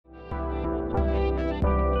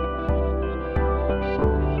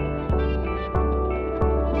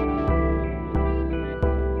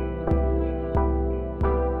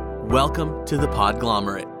Welcome to the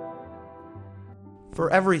Podglomerate. For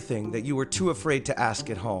everything that you were too afraid to ask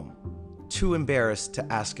at home, too embarrassed to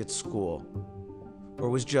ask at school, or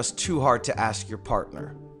was just too hard to ask your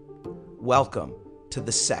partner, welcome to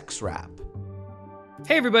the Sex Wrap.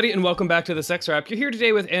 Hey everybody, and welcome back to the Sex Wrap. You're here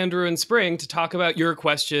today with Andrew and Spring to talk about your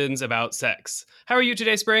questions about sex. How are you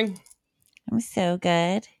today, Spring? I'm so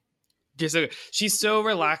good. She's so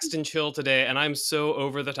relaxed and chill today, and I'm so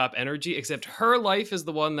over the top energy, except her life is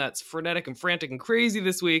the one that's frenetic and frantic and crazy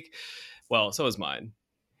this week. Well, so is mine.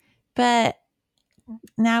 But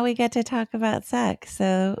now we get to talk about sex,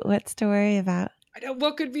 so what's to worry about? I know,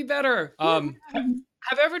 what could be better? Have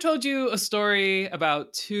I ever told you a story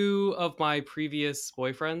about two of my previous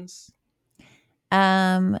boyfriends?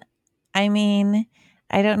 I mean,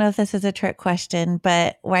 I don't know if this is a trick question,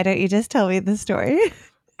 but why don't you just tell me the story?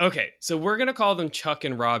 Okay, so we're going to call them Chuck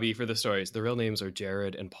and Robbie for the stories. The real names are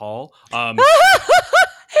Jared and Paul. I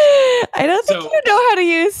don't think you know how to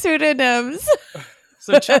use pseudonyms.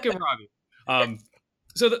 So Chuck and Robbie.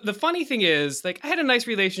 So the funny thing is, like, I had a nice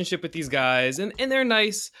relationship with these guys, and they're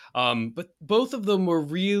nice, but both of them were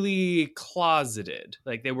really closeted.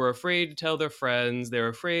 Like, they were afraid to tell their friends. They were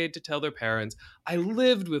afraid to tell their parents. I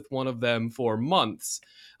lived with one of them for months,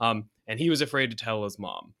 and he was afraid to tell his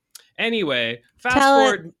mom. Anyway,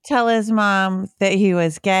 forward. Tell his mom that he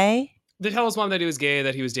was gay? They tell his mom that he was gay,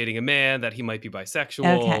 that he was dating a man, that he might be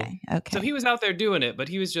bisexual. Okay. So he was out there doing it, but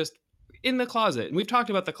he was just in the closet. And we've talked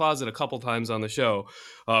about the closet a couple times on the show.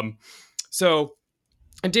 So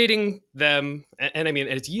I'm dating them, and I mean,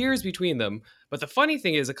 it's years between them. But the funny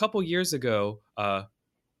thing is, a couple years ago,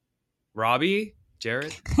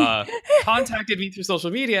 Jared, contacted me through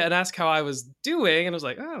social media and asked how I was doing. And I was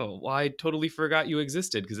like, oh, well, I totally forgot you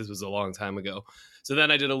existed because this was a long time ago. So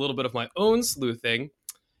then I did a little bit of my own sleuthing.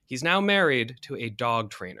 He's now married to a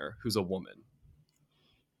dog trainer who's a woman.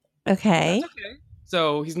 Okay. That's okay.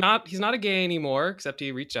 So he's not a gay anymore, except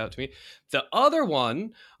he reached out to me. The other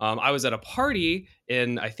one, I was at a party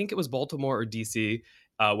in, I think it was Baltimore or DC,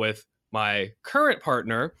 with my current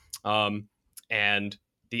partner, and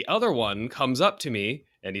the other one comes up to me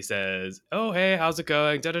and he says, oh, hey, how's it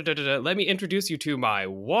going? Let me introduce you to my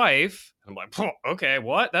wife. I'm like, oh, okay,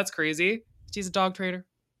 what? That's crazy. She's a dog trainer.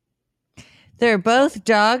 They're both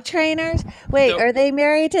dog trainers? Wait, are they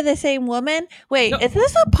married to the same woman? Wait, No. Is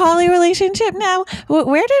this a poly relationship now?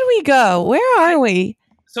 Where did we go? Where are we?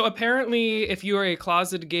 So apparently, if you are a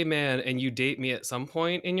closeted gay man and you date me at some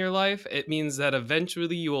point in your life, it means that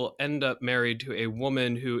eventually you will end up married to a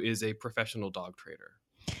woman who is a professional dog trainer.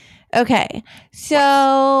 Okay,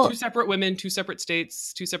 so... Two separate women, two separate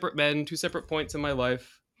states, two separate men, two separate points in my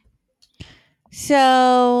life.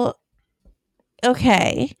 So...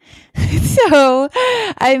 Okay. So,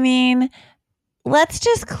 I mean, let's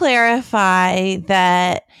just clarify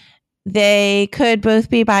that they could both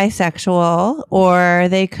be bisexual, or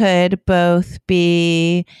they could both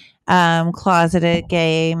be closeted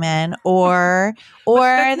gay men, or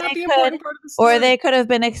they could have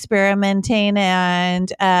been experimenting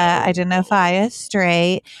and identify as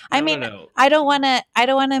straight. No. I don't want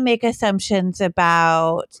to make assumptions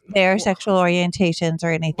about their sexual orientations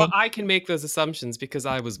or anything. But I can make those assumptions because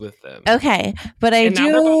I was with them. Okay, but and now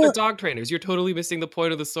they're both dog trainers. You're totally missing the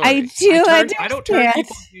point of the story. I don't turn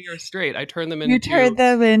people gay or straight. I turn them into... You turn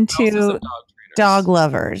them into dog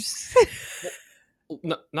lovers.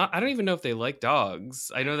 No, I don't even know if they like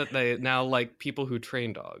dogs. I know that they now like people who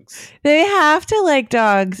train dogs. They have to like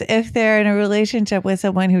dogs if they're in a relationship with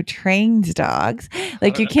someone who trains dogs.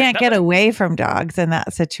 Like, you can't get away from dogs in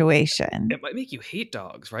that situation. It might make you hate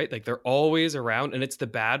dogs, right? Like, they're always around, and it's the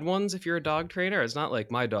bad ones if you're a dog trainer. It's not like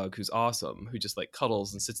my dog who's awesome, who just like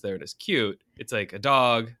cuddles and sits there and is cute. It's like a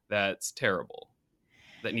dog that's terrible,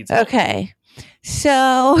 that needs help. Okay,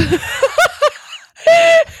 so...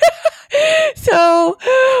 So,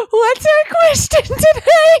 what's our question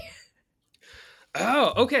today?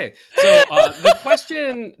 Oh, okay. So the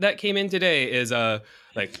question that came in today is,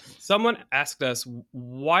 like, someone asked us,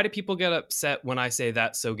 why do people get upset when I say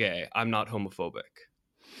that's so gay? I'm not homophobic.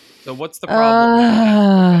 So what's the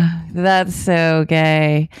problem? That's so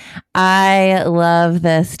gay. I love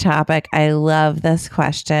this topic. I love this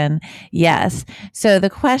question. Yes. So the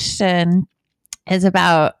question is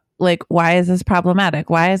about, like, why is this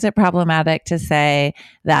problematic? Why is it problematic to say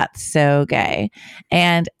that's so gay?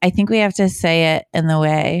 And I think we have to say it in the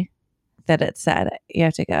way that it's said. You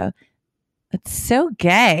have to go, it's so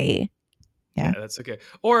gay. Yeah, that's okay.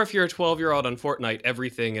 Or if you're a 12-year-old on Fortnite,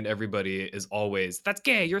 everything and everybody is always, that's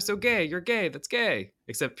gay, you're so gay, you're gay, that's gay.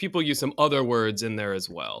 Except people use some other words in there as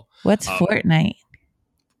well. What's Fortnite?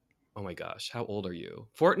 oh my gosh, how old are you?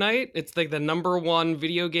 Fortnite? It's like the number one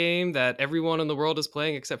video game that everyone in the world is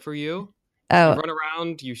playing except for you. You Oh, run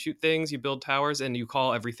around, you shoot things, you build towers, and you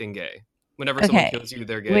call everything gay. Whenever someone okay. kills you,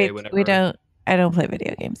 they're gay. We Whenever, don't. I don't play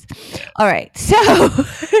video games. yeah. All right. So,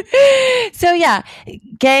 so yeah,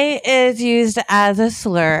 gay is used as a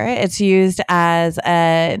slur. It's used as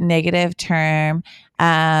a negative term.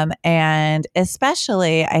 And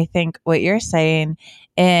especially, I think what you're saying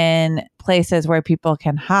in places where people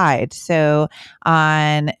can hide. So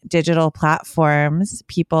on digital platforms,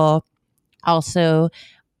 people also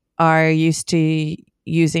are used to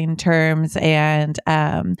using terms and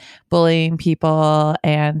bullying people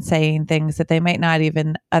and saying things that they might not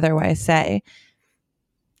even otherwise say.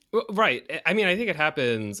 Right. I mean, I think it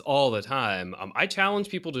happens all the time. I challenge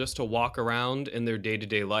people just to walk around in their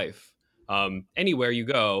day-to-day life, anywhere you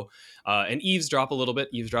go, and eavesdrop a little bit.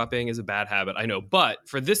 Eavesdropping is a bad habit, I know. But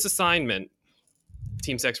for this assignment,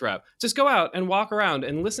 Team Sex Rap, just go out and walk around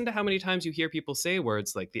and listen to how many times you hear people say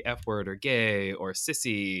words like the F word or gay or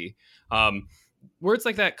sissy. Words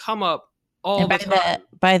like that come up all And the time.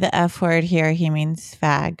 by the F word here, he means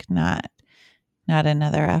fag, not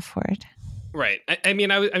another F word. Right. I mean,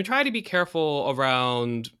 I'm trying to be careful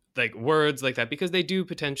around like words like that because they do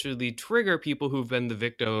potentially trigger people who've been the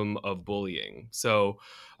victim of bullying. So,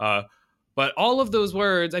 but all of those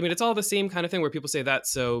words, I mean, it's all the same kind of thing where people say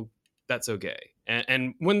that's so gay.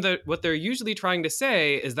 And when what they're usually trying to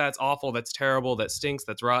say is that's awful, that's terrible, that stinks,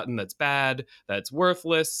 that's rotten, that's bad, that's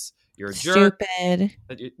worthless, you're a jerk, Stupid.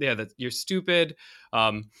 that you're stupid.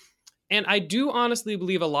 And I do honestly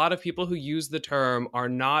believe a lot of people who use the term are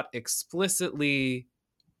not explicitly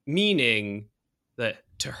meaning that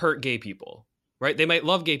to hurt gay people, right? They might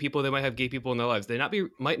love gay people. They might have gay people in their lives.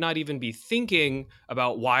 Might not even be thinking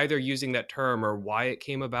about why they're using that term or why it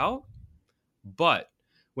came about. But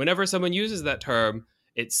whenever someone uses that term,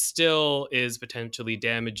 it still is potentially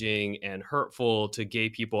damaging and hurtful to gay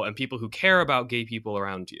people and people who care about gay people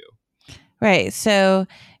around you. Right. So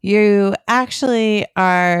you actually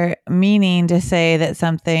are meaning to say that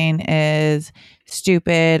something is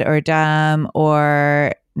stupid or dumb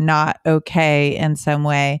or not okay in some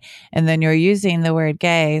way. And then you're using the word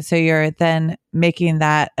gay. So you're then making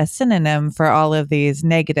that a synonym for all of these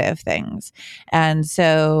negative things. And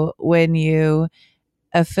so when you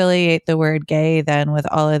affiliate the word gay then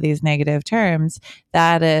with all of these negative terms,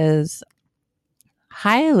 that is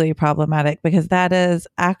highly problematic because that is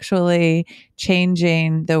actually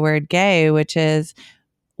changing the word gay, which is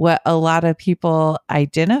what a lot of people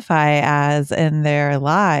identify as in their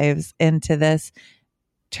lives, into this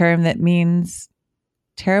term that means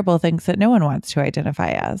terrible things that no one wants to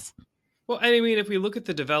identify as. Well, I mean, if we look at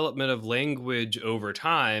the development of language over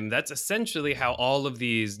time, that's essentially how all of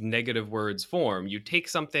these negative words form. You take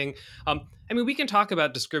something, I mean, we can talk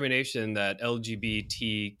about discrimination that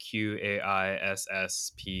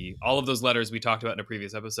LGBTQAISSP, all of those letters we talked about in a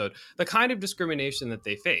previous episode, the kind of discrimination that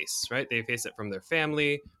they face, right? They face it from their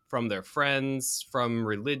family, from their friends, from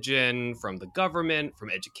religion, from the government,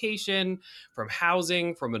 from education, from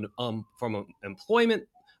housing, from employment.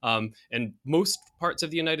 In most parts of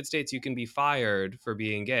the United States, you can be fired for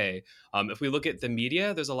being gay. If we look at the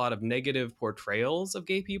media, there's a lot of negative portrayals of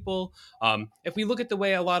gay people. If we look at the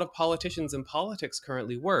way a lot of politicians and politics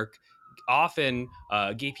currently work, often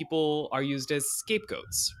gay people are used as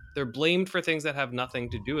scapegoats. They're blamed for things that have nothing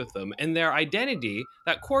to do with them. And their identity,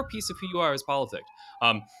 that core piece of who you are, is politics.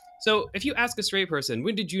 So if you ask a straight person,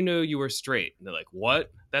 when did you know you were straight? And they're like, what?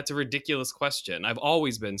 That's a ridiculous question. I've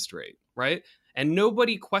always been straight, right? And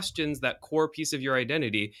nobody questions that core piece of your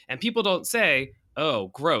identity. And people don't say, oh,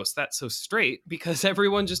 gross, that's so straight, because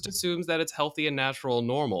everyone just assumes that it's healthy and natural and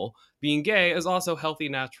normal. Being gay is also healthy,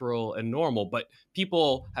 natural, and normal. But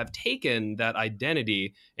people have taken that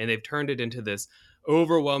identity and they've turned it into this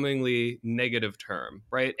overwhelmingly negative term,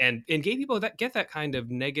 right? And gay people that get that kind of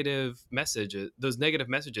negative message, those negative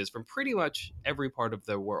messages from pretty much every part of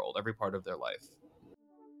their world, every part of their life.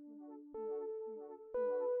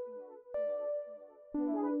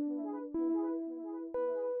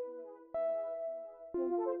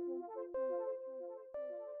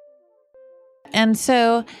 And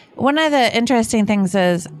so one of the interesting things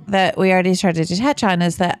is that we already started to touch on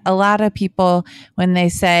is that a lot of people, when they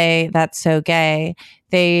say that's so gay,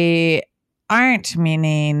 they aren't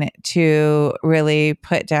meaning to really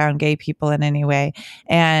put down gay people in any way.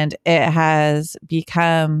 And it has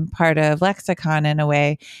become part of lexicon in a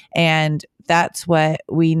way. And that's what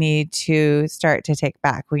we need to start to take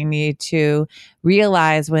back. We need to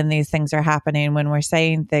realize when these things are happening, when we're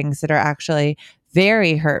saying things that are actually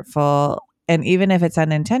very hurtful. And even if it's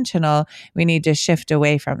unintentional, we need to shift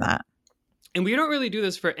away from that. And we don't really do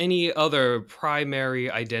this for any other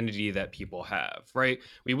primary identity that people have, right?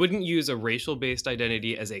 We wouldn't use a racial based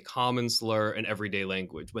identity as a common slur in everyday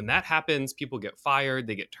language. When that happens, people get fired,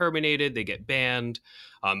 they get terminated, they get banned.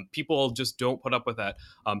 People just don't put up with that.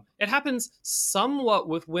 It happens somewhat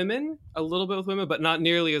with women, a little bit with women, but not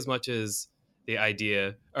nearly as much as the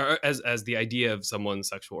idea, or as the idea of someone's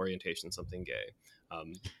sexual orientation, something gay.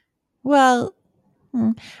 Well,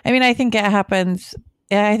 I mean, I think it happens.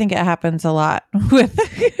 Yeah, I think it happens a lot with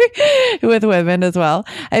with women as well.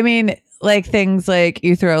 I mean, like things like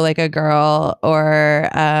you throw like a girl, or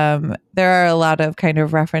there are a lot of kind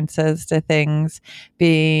of references to things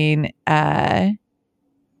being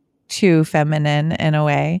too feminine in a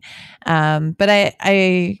way. But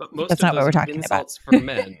But most that's of not what those we're are talking about. insults for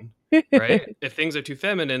men, right? If things are too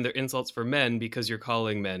feminine, they're insults for men because you're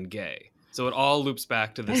calling men gay. So it all loops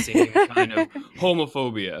back to the same kind of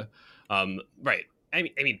homophobia, right? I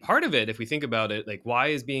mean, part of it, if we think about it, like, why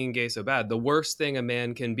is being gay so bad? The worst thing a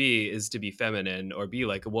man can be is to be feminine or be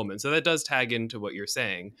like a woman. So that does tag into what you're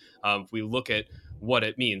saying. If we look at what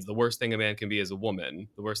it means, the worst thing a man can be is a woman.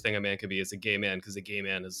 The worst thing a man can be is a gay man, because a gay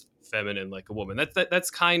man is feminine like a woman. That's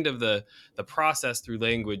kind of the process through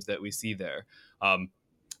language that we see there.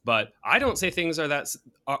 But I don't say things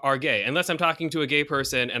are gay unless I'm talking to a gay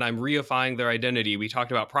person and I'm reifying their identity. We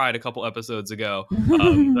talked about pride a couple episodes ago.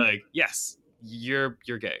 Like, yes, you're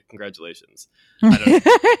gay. Congratulations. I don't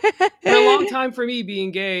know. For a long time, for me,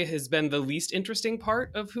 being gay has been the least interesting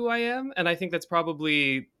part of who I am, and I think that's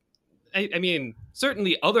probably. I mean,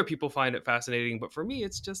 certainly other people find it fascinating, but for me,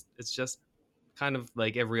 it's just kind of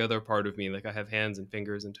like every other part of me. Like, I have hands and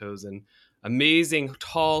fingers and toes and amazing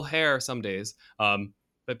tall hair some days.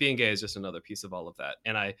 But being gay is just another piece of all of that.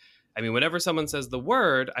 And I mean, whenever someone says the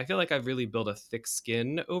word, I feel like I've really built a thick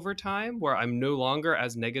skin over time where I'm no longer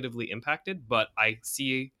as negatively impacted, but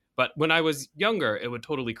when I was younger, it would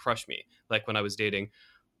totally crush me. Like when I was dating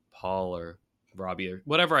Paul or Robbie or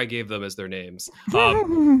whatever I gave them as their names.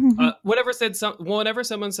 Whenever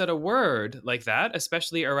someone said a word like that,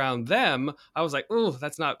 especially around them, I was like, oh,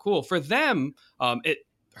 that's not cool. For them, it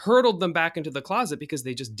hurtled them back into the closet because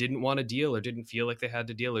they just didn't want to deal, or didn't feel like they had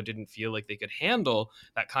to deal, or didn't feel like they could handle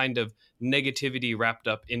that kind of negativity wrapped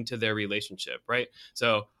up into their relationship, right?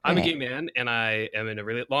 So I'm a gay man and I am in a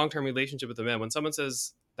really long-term relationship with a man. When someone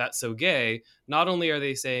says that's so gay, not only are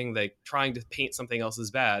they saying, like, trying to paint something else as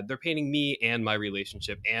bad, they're painting me and my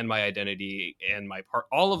relationship and my identity and my part,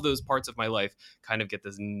 all of those parts of my life kind of get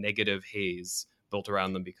this negative haze built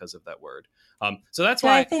around them because of that word. So that's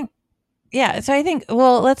why So I think,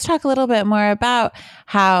 well, let's talk a little bit more about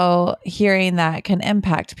how hearing that can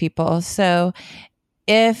impact people. So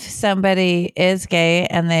if somebody is gay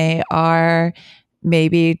and they are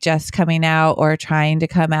maybe just coming out or trying to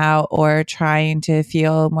come out or trying to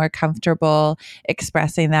feel more comfortable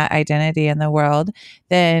expressing that identity in the world,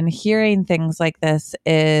 then hearing things like this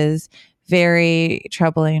is very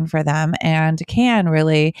troubling for them and can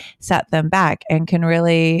really set them back and can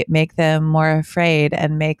really make them more afraid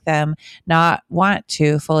and make them not want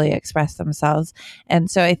to fully express themselves. And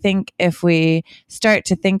so I think if we start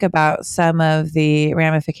to think about some of the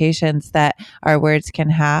ramifications that our words can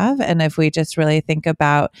have, and if we just really think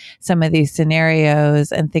about some of these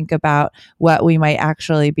scenarios and think about what we might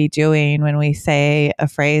actually be doing when we say a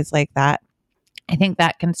phrase like that, I think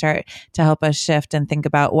that can start to help us shift and think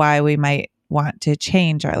about why we might want to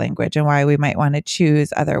change our language and why we might want to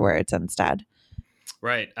choose other words instead.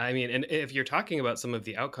 Right. I mean, and if you're talking about some of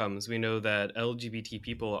the outcomes, we know that LGBT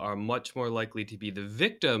people are much more likely to be the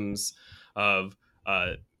victims of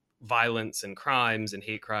violence and crimes and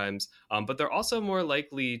hate crimes, but they're also more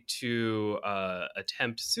likely to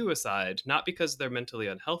attempt suicide, not because they're mentally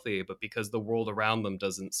unhealthy, but because the world around them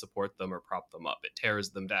doesn't support them or prop them up. It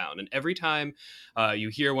tears them down. And every time you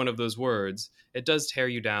hear one of those words, it does tear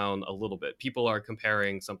you down a little bit. People are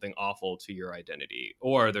comparing something awful to your identity,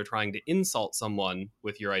 or they're trying to insult someone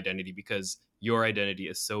with your identity because your identity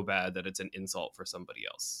is so bad that it's an insult for somebody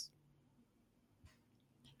else.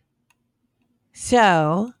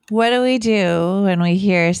 So, what do we do when we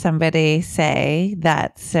hear somebody say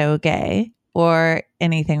that's so gay or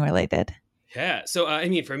anything related? Yeah. So, I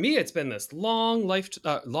mean, for me, it's been this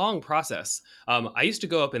long process. I used to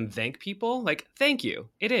go up and thank people, like, thank you.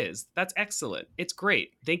 It is. That's excellent. It's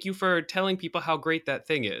great. Thank you for telling people how great that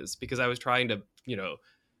thing is, because I was trying to,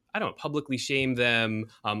 I don't publicly shame them,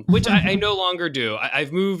 which I no longer do.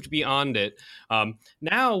 I've moved beyond it.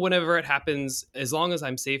 Now, whenever it happens, as long as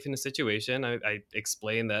I'm safe in a situation, I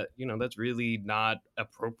explain that, that's really not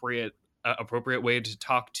appropriate way to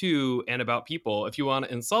talk to and about people. If you want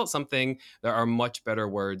to insult something, there are much better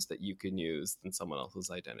words that you can use than someone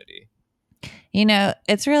else's identity.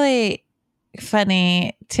 It's really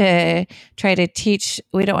funny to try to teach.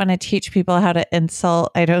 We don't want to teach people how to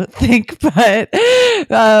insult, I don't think, but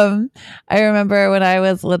I remember when I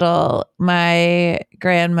was little, my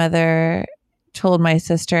grandmother told my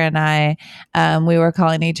sister and I, we were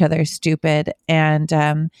calling each other stupid,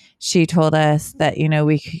 and she told us that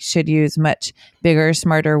we should use much bigger,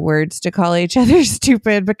 smarter words to call each other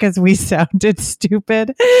stupid because we sounded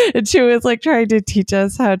stupid, and she was like trying to teach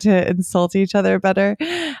us how to insult each other better.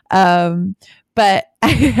 But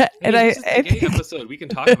this is a gay episode. We can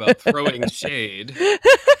talk about throwing shade.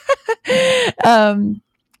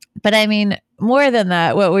 But I mean, more than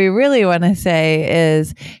that, what we really want to say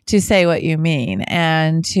is to say what you mean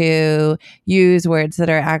and to use words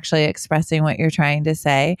that are actually expressing what you're trying to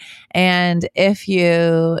say. And if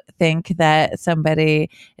you think that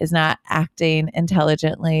somebody is not acting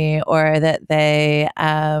intelligently or that they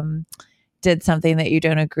did something that you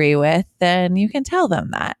don't agree with, then you can tell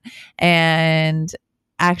them that. And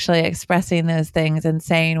actually expressing those things and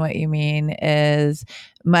saying what you mean is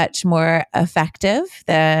much more effective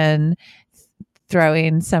than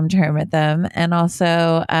throwing some term at them, and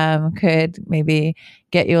also could maybe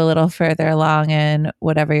get you a little further along in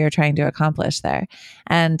whatever you're trying to accomplish there.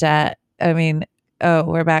 And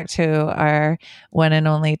we're back to our one and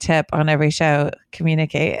only tip on every show: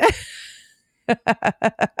 communicate.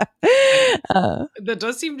 That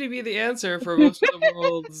does seem to be the answer for most of the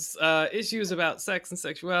world's issues about sex and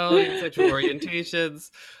sexuality and sexual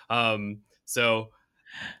orientations. So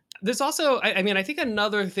there's also, I think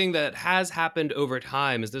another thing that has happened over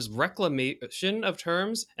time is there's reclamation of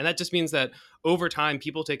terms. And that just means that over time,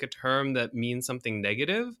 people take a term that means something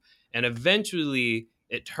negative and eventually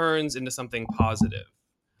it turns into something positive.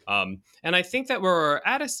 And I think that we're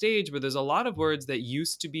at a stage where there's a lot of words that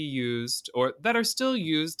used to be used or that are still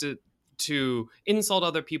used to insult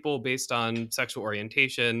other people based on sexual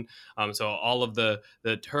orientation. So all of the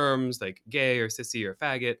terms like gay or sissy or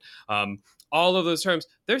faggot, all of those terms,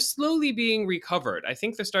 they're slowly being recovered. I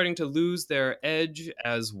think they're starting to lose their edge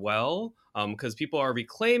as well, because people are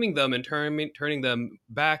reclaiming them and turning them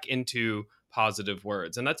back into positive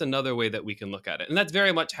words. And that's another way that we can look at it. And that's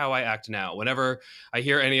very much how I act now. Whenever I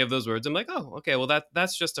hear any of those words, I'm like, oh, okay, well,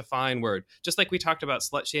 that's just a fine word. Just like we talked about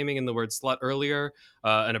slut shaming and the word slut earlier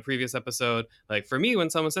in a previous episode. Like for me, when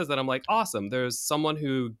someone says that, I'm like, awesome. There's someone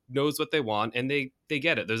who knows what they want and they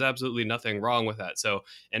get it. There's absolutely nothing wrong with that. So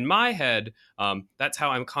in my head, that's how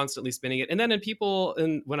I'm constantly spinning it. And then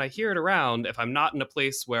when I hear it around, if I'm not in a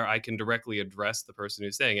place where I can directly address the person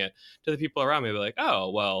who's saying it, to the people around me, I'll be like, oh,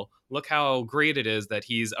 well, look how great it is that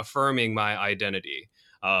he's affirming my identity.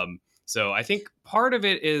 So I think part of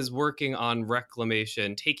it is working on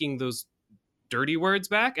reclamation, taking those dirty words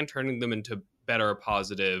back and turning them into better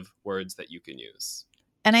positive words that you can use.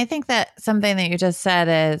 And I think that something that you just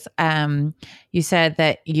said is you said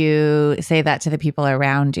that you say that to the people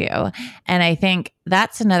around you. And I think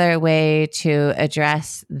that's another way to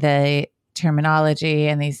address the terminology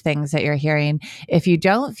and these things that you're hearing. If you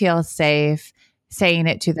don't feel safe saying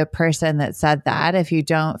it to the person that said that, if you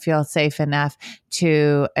don't feel safe enough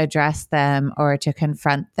to address them or to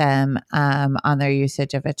confront them on their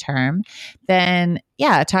usage of a term, then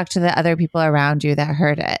talk to the other people around you that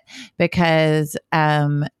heard it. Because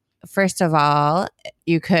first of all,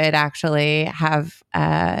 you could actually have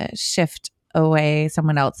shift away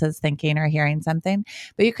someone else's thinking or hearing something,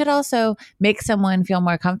 but you could also make someone feel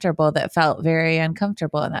more comfortable that felt very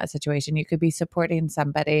uncomfortable in that situation. You could be supporting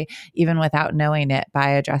somebody even without knowing it by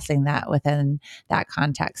addressing that within that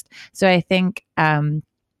context. So I think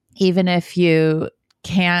even if you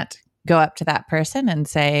can't go up to that person and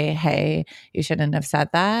say, hey, you shouldn't have said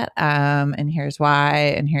that, and here's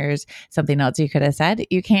why, and here's something else you could have said,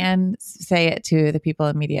 you can say it to the people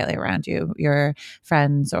immediately around you, your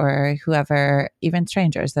friends or whoever, even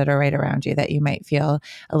strangers that are right around you that you might feel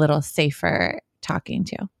a little safer talking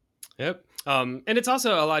to. Yep. And it's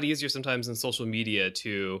also a lot easier sometimes in social media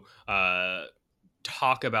to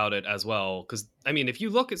talk about it as well. Because, if you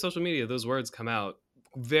look at social media, those words come out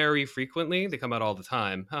very frequently. They come out all the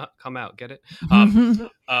time. Come out, get it?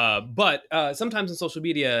 But sometimes in social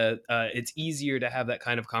media, it's easier to have that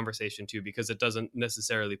kind of conversation too, because it doesn't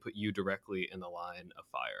necessarily put you directly in the line of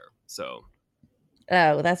fire. So.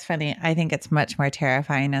 Oh, that's funny. I think it's much more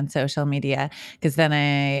terrifying on social media because then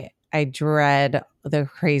I dread the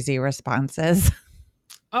crazy responses.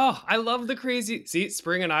 Oh, I love the crazy. See,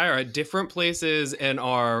 Spring and I are at different places in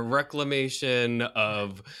our reclamation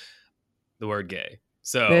of the word gay.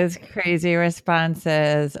 So those crazy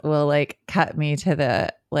responses will cut me to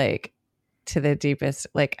the to the deepest,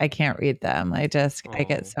 like I can't read them. I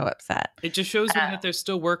get so upset. It just shows me that there's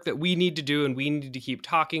still work that we need to do, and we need to keep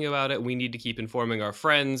talking about it. We need to keep informing our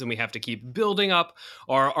friends, and we have to keep building up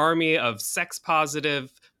our army of sex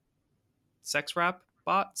positive sex rap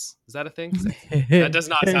bots. Is that a thing? That does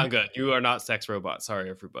not sound good. You are not sex robots. Sorry,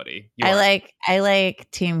 everybody. I like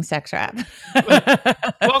Team Sex Rap.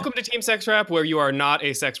 Welcome to Team Sex Rap, where you are not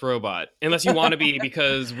a sex robot, unless you want to be,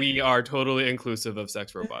 because we are totally inclusive of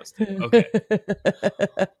sex robots. Okay.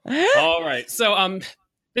 All right. So,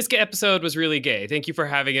 this episode was really gay. Thank you for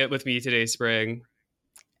having it with me today, Spring.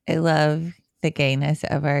 I love the gayness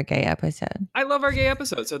of our gay episode. I love our gay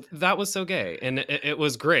episode. So that was so gay. And it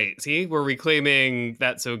was great. See, we're reclaiming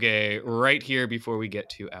that so gay right here before we get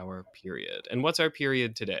to our period. And what's our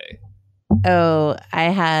period today? Oh, I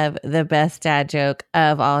have the best dad joke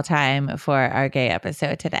of all time for our gay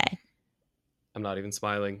episode today. I'm not even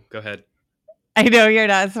smiling. Go ahead. I know you're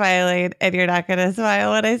not smiling, and you're not going to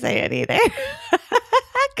smile when I say it either.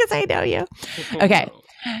 Because I know you. Okay.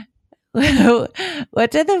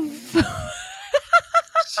 What did the...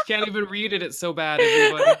 She can't even read it. It's so bad,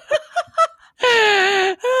 everybody.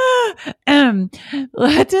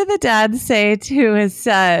 What did the dad say to his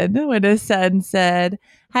son when his son said,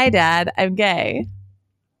 "Hi, Dad, I'm gay"?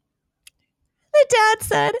 The dad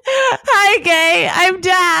said, "Hi, gay, I'm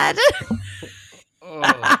Dad."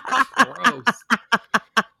 Oh, gross.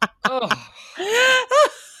 Oh.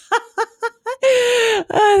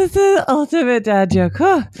 This is the ultimate dad joke.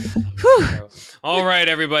 All right,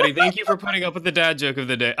 everybody. Thank you for putting up with the dad joke of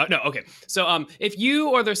the day. Oh, no, okay. So if you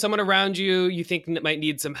or there's someone around you think that might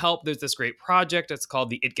need some help, there's this great project. It's called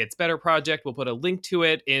the It Gets Better Project. We'll put a link to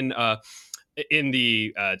it in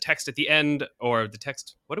the text at the end, or the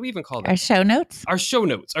text. What do we even call that? Our show notes. Our show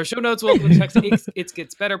notes will put text It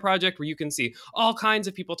Gets Better Project, where you can see all kinds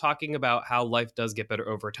of people talking about how life does get better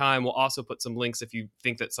over time. We'll also put some links if you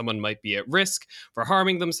think that someone might be at risk for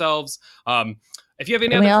harming themselves. If you have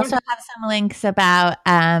any, we also have some links about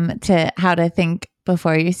to how to think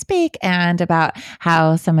before you speak, and about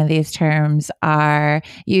how some of these terms are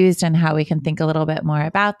used and how we can think a little bit more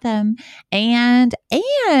about them. And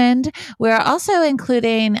we're also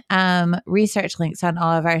including research links on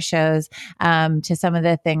all of our shows to some of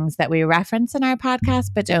the things that we reference in our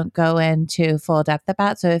podcast, but don't go into full depth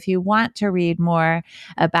about. So if you want to read more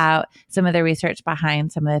about some of the research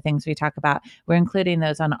behind some of the things we talk about, we're including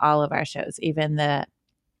those on all of our shows, even the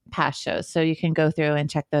past shows. So you can go through and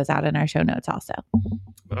check those out in our show notes also.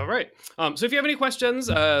 All right. So if you have any questions,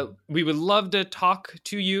 we would love to talk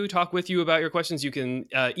with you about your questions. You can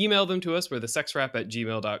email them to us. We're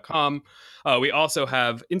thesexwrap@gmail.com. We also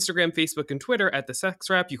have Instagram, Facebook, and Twitter at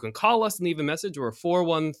thesexwrap. You can call us and leave a message. We're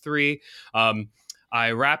 413.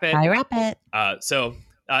 I wrap it. So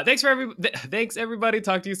thanks everybody.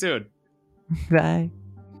 Talk to you soon. Bye.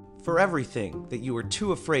 For everything that you were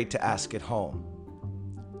too afraid to ask at home,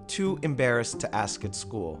 too embarrassed to ask at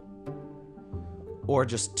school, or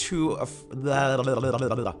just too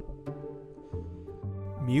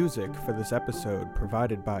Music for this episode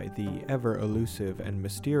provided by the ever elusive and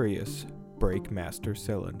mysterious Breakmaster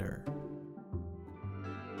Cylinder.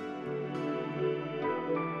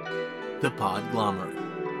 The Podglomerate.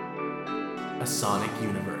 A sonic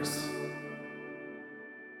universe.